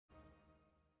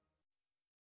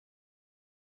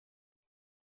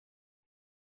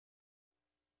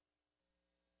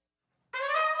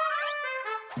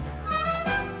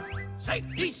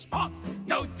Safety Smart,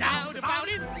 no doubt about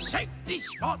it. Safety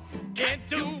Smart, can't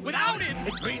do without it.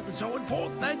 It's really so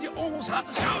important that you almost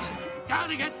have to shout it.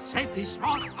 Gotta get Safety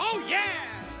Smart. Oh, yeah!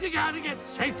 You gotta get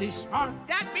Safety Smart.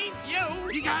 That means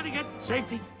you. You gotta get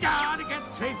safety. Gotta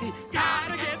get safety.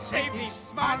 Gotta get safety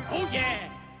smart. Oh, yeah.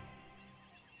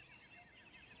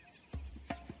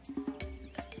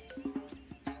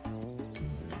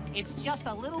 It's just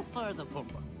a little further,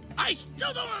 Pumbaa. I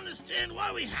still don't understand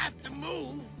why we have to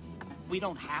move. We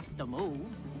don't have to move.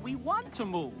 We want to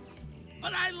move.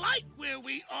 But I like where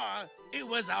we are. It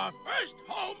was our first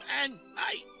home, and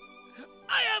I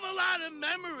have a lot of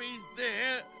memories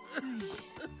there.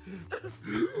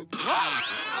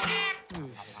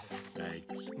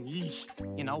 Thanks.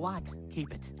 You know what?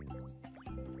 Keep it.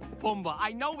 Pumbaa,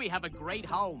 I know we have a great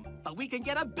home, but we can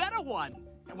get a better one.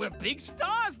 We're big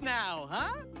stars now,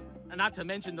 huh? And not to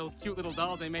mention those cute little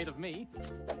dolls they made of me.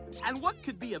 And what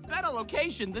could be a better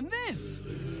location than this?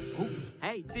 Ooh,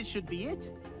 hey, this should be it.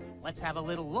 Let's have a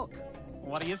little look.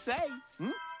 What do you say?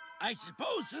 I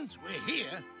suppose since we're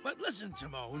here, but listen,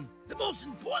 Timon, the most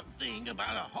important thing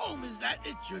about a home is that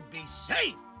it should be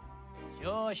safe.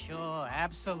 Sure,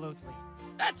 absolutely.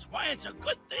 That's why it's a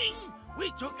good thing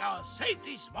we took our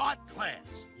Safety Smart class.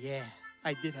 Yeah,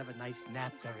 I did have a nice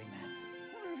nap during that.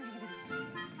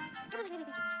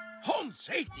 Home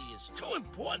safety is too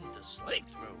important to sleep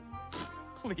through.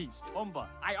 Please, Pumbaa,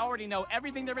 I already know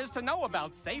everything there is to know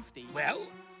about safety. Well,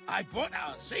 I brought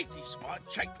our Safety Smart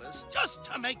checklist just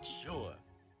to make sure.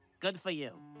 Good for you.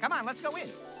 Come on, let's go in.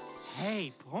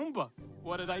 Hey, Pumbaa,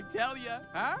 what did I tell you?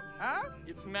 Huh?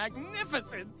 It's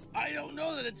magnificent. I don't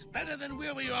know that it's better than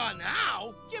where we are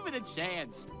now. Give it a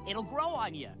chance. It'll grow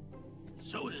on you.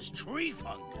 So does tree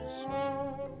fungus.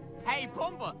 Hey,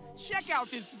 Pumbaa, check out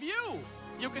this view.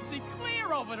 You can see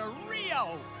clear over to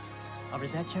Rio. Or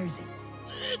is that Jersey?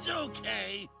 It's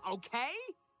okay. Okay?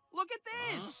 Look at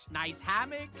this. Nice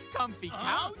hammock, comfy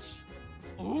couch.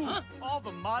 Ooh, all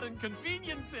the modern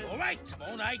conveniences. All right,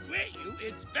 Timon, I grant you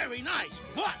it's very nice,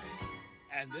 but,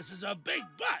 and this is a big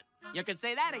but. You can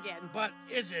say that again. But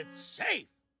is it safe?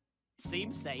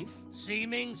 Seems safe.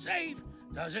 Seeming safe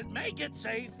doesn't make it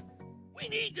safe. We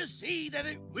need to see that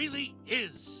it really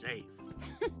is safe.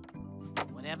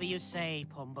 Whatever you say,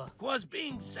 Pumbaa. 'Cause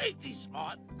being Safety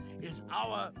Smart is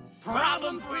our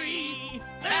problem-free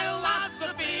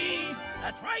philosophy.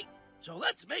 That's right. So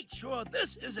let's make sure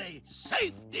this is a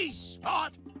Safety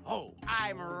Smart home.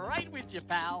 I'm right with you,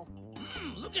 pal.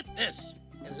 Look at this.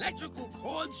 Electrical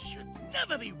cords should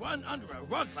never be run under a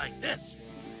rug like this.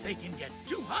 They can get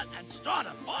too hot and start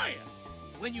a fire.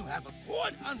 When you have a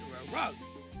cord under a rug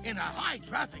in a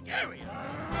high-traffic area,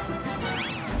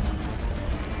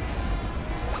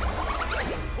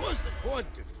 cause the cord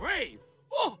to fray.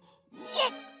 Oh,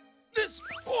 look! This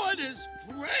cord is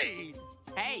frayed.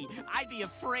 Hey, I'd be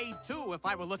afraid too if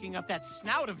I were looking up that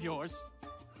snout of yours.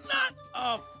 Not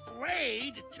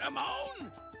afraid,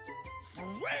 Timon.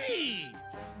 Frayed.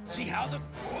 See how the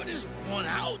cord is worn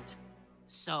out?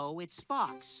 So it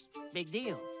sparks. Big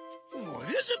deal. Oh,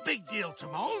 it is a big deal,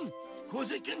 Timon.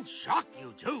 'Cause it can shock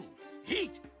you too.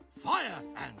 Heat, fire,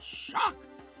 and shock.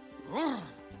 Ugh.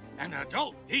 An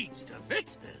adult needs to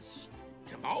fix this.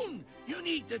 Timon, you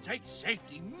need to take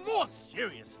safety more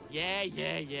seriously.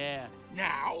 Yeah.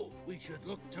 Now, we should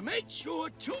look to make sure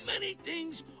too many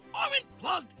things aren't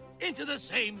plugged into the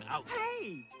same outlet.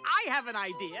 Hey, I have an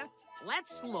idea.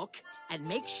 Let's look and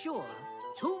make sure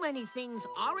too many things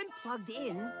aren't plugged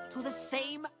in to the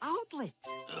same outlet.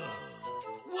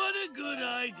 What a good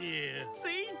idea.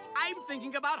 See? I'm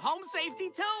thinking about home safety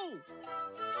too.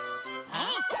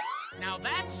 Huh? Now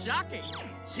that's shocking.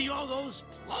 See all those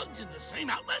plugs in the same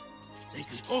outlet? They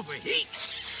can overheat,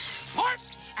 spark,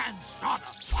 and start a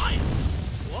fire.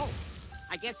 Whoa.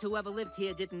 I guess whoever lived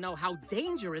here didn't know how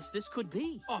dangerous this could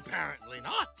be. Apparently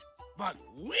not. But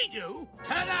we do.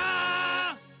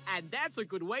 Ta-da! And that's a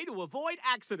good way to avoid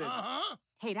accidents. Uh-huh.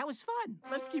 Hey, that was fun.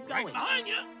 Let's keep Right going. behind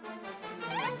you.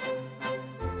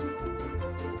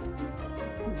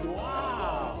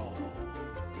 Wow.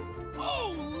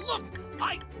 Oh, look!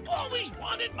 I always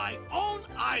wanted my own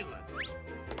island.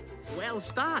 Well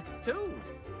stocked, too.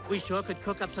 We sure could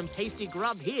cook up some tasty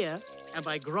grub here. And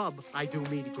by grub, I do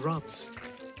mean grubs.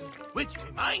 Which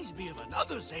reminds me of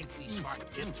another Safety Smart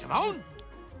tip, Timon.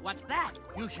 What's that?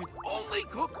 You should only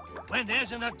cook when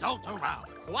there's an adult around.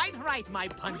 Quite right, my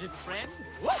pungent friend.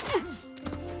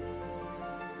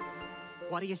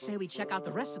 What do you say we check out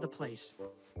the rest of the place?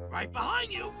 Right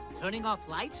behind you. Turning off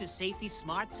lights is Safety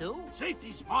Smart, too?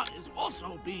 Safety Smart is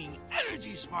also being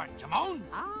energy smart, Timon.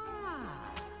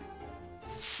 Ah.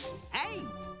 Hey,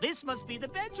 this must be the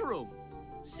bedroom.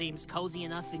 Seems cozy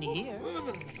enough in here.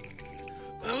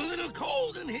 A little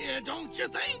cold in here, don't you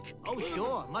think? Oh,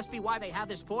 sure. Must be why they have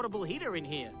this portable heater in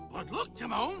here. But look,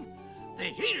 Timon, the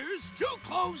heater's too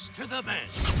close to the bed.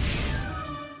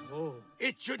 Oh.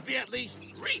 It should be at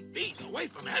least 3 feet away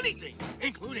from anything,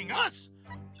 including us.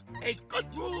 A good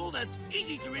rule that's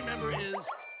easy to remember is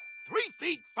 3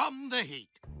 feet from the heat.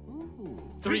 Ooh.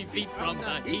 3 feet from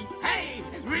the heat. Hey!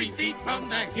 3 feet from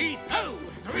the heat. Oh!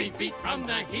 3 feet from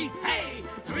the heat. Hey!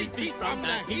 3 feet from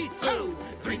the heat. Oh!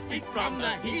 3 feet from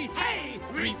the heat. Hey!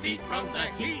 3 feet from the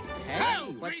heat.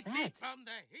 Hey, what's 3 that? feet from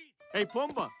the heat. Hey,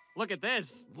 Pumbaa, look at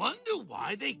this. Wonder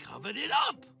why they covered it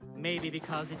up. Maybe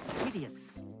because it's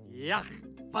hideous. Yuck.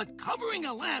 But covering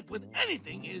a lamp with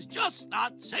anything is just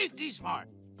not safety smart.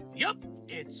 Yup,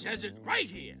 it says it right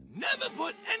here. Never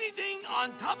put anything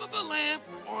on top of a lamp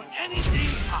or anything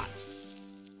hot.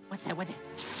 What's that?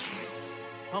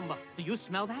 Pumbaa, do you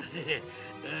smell that?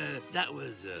 That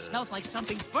was, Smells like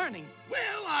something's burning.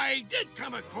 Well, I did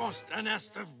come across a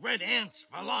nest of red ants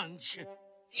for lunch.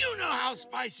 You know how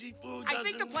spicy food doesn't I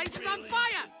think the place is on really-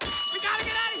 fire. We gotta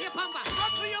get out of here, Pumbaa.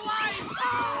 Run for your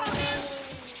life.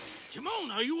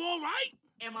 Timon, are you all right?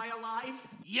 Am I alive?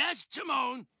 Yes,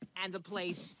 Timon. And the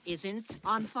place isn't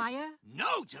on fire?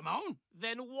 No, Timon.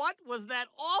 Then what was that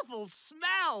awful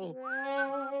smell?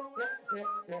 Oh,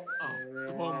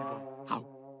 Pumbaa, how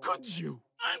could you?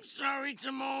 I'm sorry,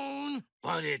 Timon.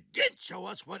 But it did show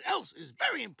us what else is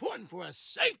very important for a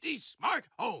safety smart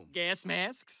home. Gas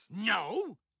masks?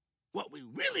 No. What we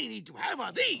really need to have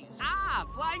are these. Ah,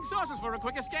 flying saucers for a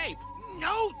quick escape.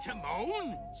 No,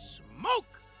 Timon.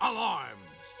 Smoke alarms.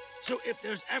 So if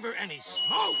there's ever any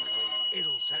smoke,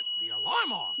 it'll set the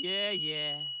alarm off.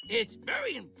 Yeah. It's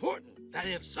very important that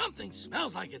if something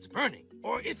smells like it's burning,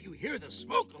 or if you hear the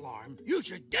smoke alarm, you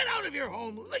should get out of your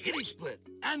home lickety-split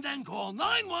and then call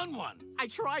 911. I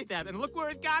tried that, and look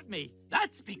where it got me.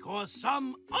 That's because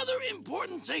some other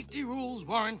important safety rules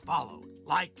weren't followed,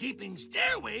 like keeping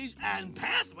stairways and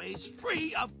pathways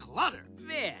free of clutter.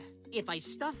 There. If I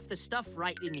stuff the stuff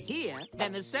right in here,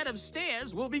 Then the set of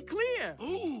stairs will be clear.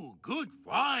 Ooh, good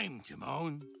rhyme,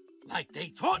 Timon. Like they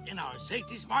taught in our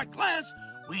Safety Smart class,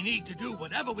 we need to do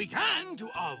whatever we can to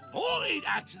avoid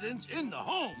accidents in the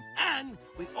home. And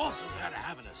we also gotta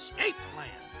have an escape plan.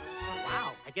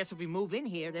 wow, I guess if we move in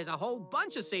here, there's a whole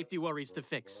bunch of safety worries to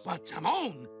fix. But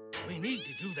Timon, we need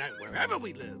to do that wherever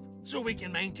we live, so we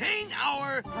can maintain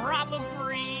our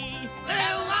Problem-free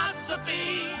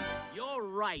philosophy. You're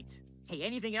right. Hey,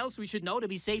 anything else we should know to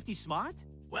be safety smart?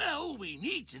 Well, we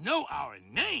need to know our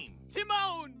name,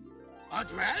 Timon!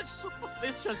 address,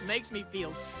 This just makes me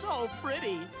feel so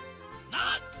pretty.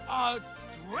 not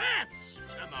address,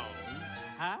 Timon.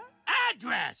 Huh?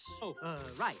 Address. Oh,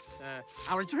 Right.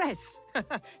 Our address.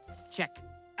 Check.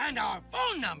 And our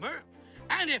phone number.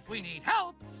 And if we need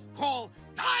help, call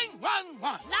 911.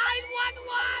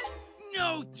 911?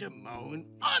 No, Timon,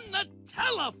 on the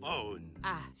telephone.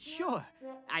 Sure.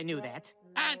 I knew that.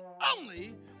 And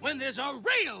only when there's a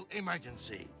real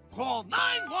emergency. Call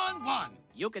 911.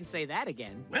 You can say that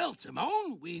again. Well,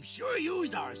 Timon, we've sure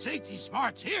used our safety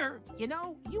smarts here. You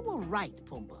know, you were right,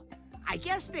 Pumbaa. I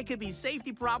guess there could be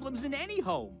safety problems in any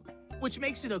home, which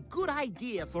makes it a good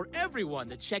idea for everyone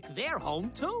to check their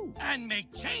home, too. And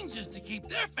make changes to keep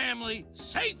their family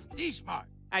safety smart.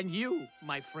 and you,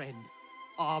 my friend,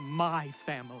 are my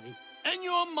family. And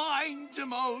you're mine,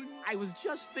 Timon. I was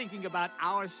just thinking about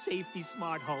our safety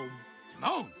smart home.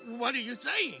 Timon, what are you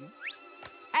saying?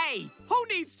 Hey, who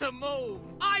needs to move?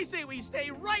 I say we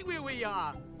stay right where we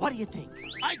are. What do you think?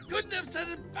 I couldn't have said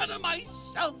it better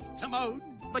myself, Timon.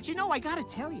 But you know, I gotta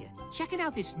tell you, checking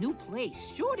out this new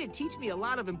place sure did teach me a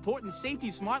lot of important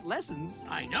safety smart lessons.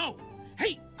 I know.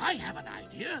 Hey, I have an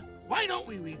idea. Why don't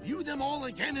we review them all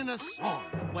again in a song?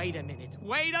 Wait a minute.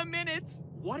 Wait a minute.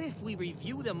 What if we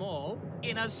review them all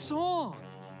in a song?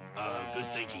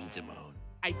 Good thinking, Timon.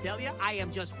 I tell you, I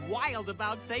am just wild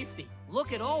about safety.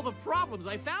 Look at all the problems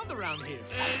I found around here.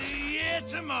 Yeah,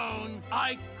 Timon.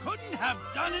 I couldn't have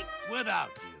done it without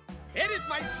you. Hit it,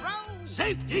 maestro!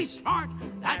 Safety smart,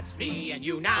 that's me and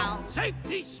you now.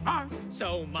 Safety smart,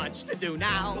 So much to do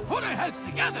now. put our heads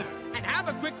together. And have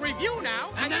a quick review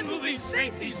now, And then we'll be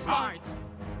safety smart.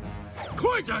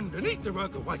 Cords underneath the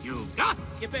rug of what you've got.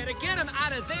 You better get them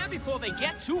out of there before they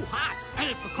get too hot. And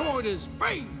if the cord is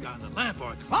frayed on the lamp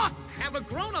or clock, Have a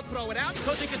grown-up throw it out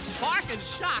because it can spark and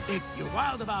shock. if you're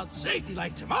wild about safety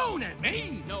like Timon and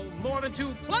me, No more than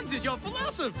 2 plugs is your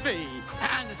philosophy.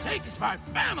 and the Safety Smart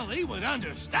family would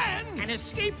understand. An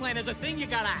escape plan is a thing you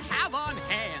gotta have on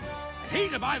hand.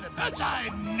 Heater by the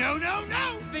bedside, no, no,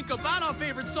 no. Think about our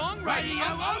favorite song, right? Radio,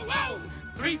 oh, oh.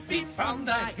 3 feet from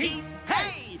the heat.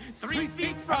 Hey! 3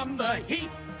 feet from the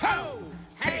heat. Ho!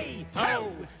 Hey!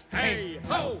 Ho! Hey!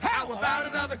 Ho! How about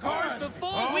another chorus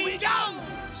before we go?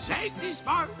 Safety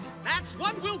smart. That's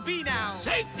what we'll be now.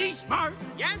 Safety smart.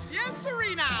 Yes, yes,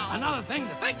 sirree now. Another thing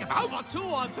to think about. For 2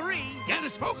 or 3. Get a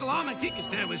smoke alarm and keep your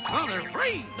stairways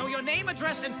clutter-free. Know your name,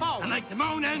 address, and phone. And like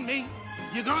Timon and me,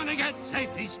 you're gonna get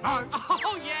safety smart.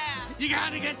 Oh, yeah. You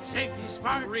gotta get safety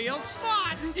smart. Real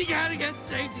smart. You gotta get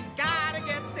safety. Gotta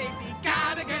get safety.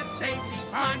 Gotta get safety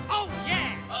smart. Oh,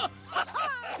 yeah.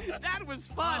 That was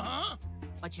fun.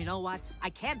 But you know what? I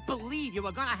can't believe you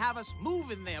were gonna have us move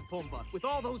in there, Pumbaa. With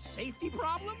all those safety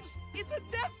problems? It's a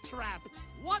death trap.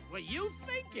 What were you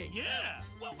thinking? Yeah,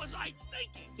 what was I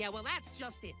thinking? Yeah, well, that's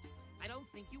just it. I don't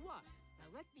think you are. Now,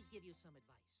 let me give you some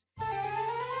advice.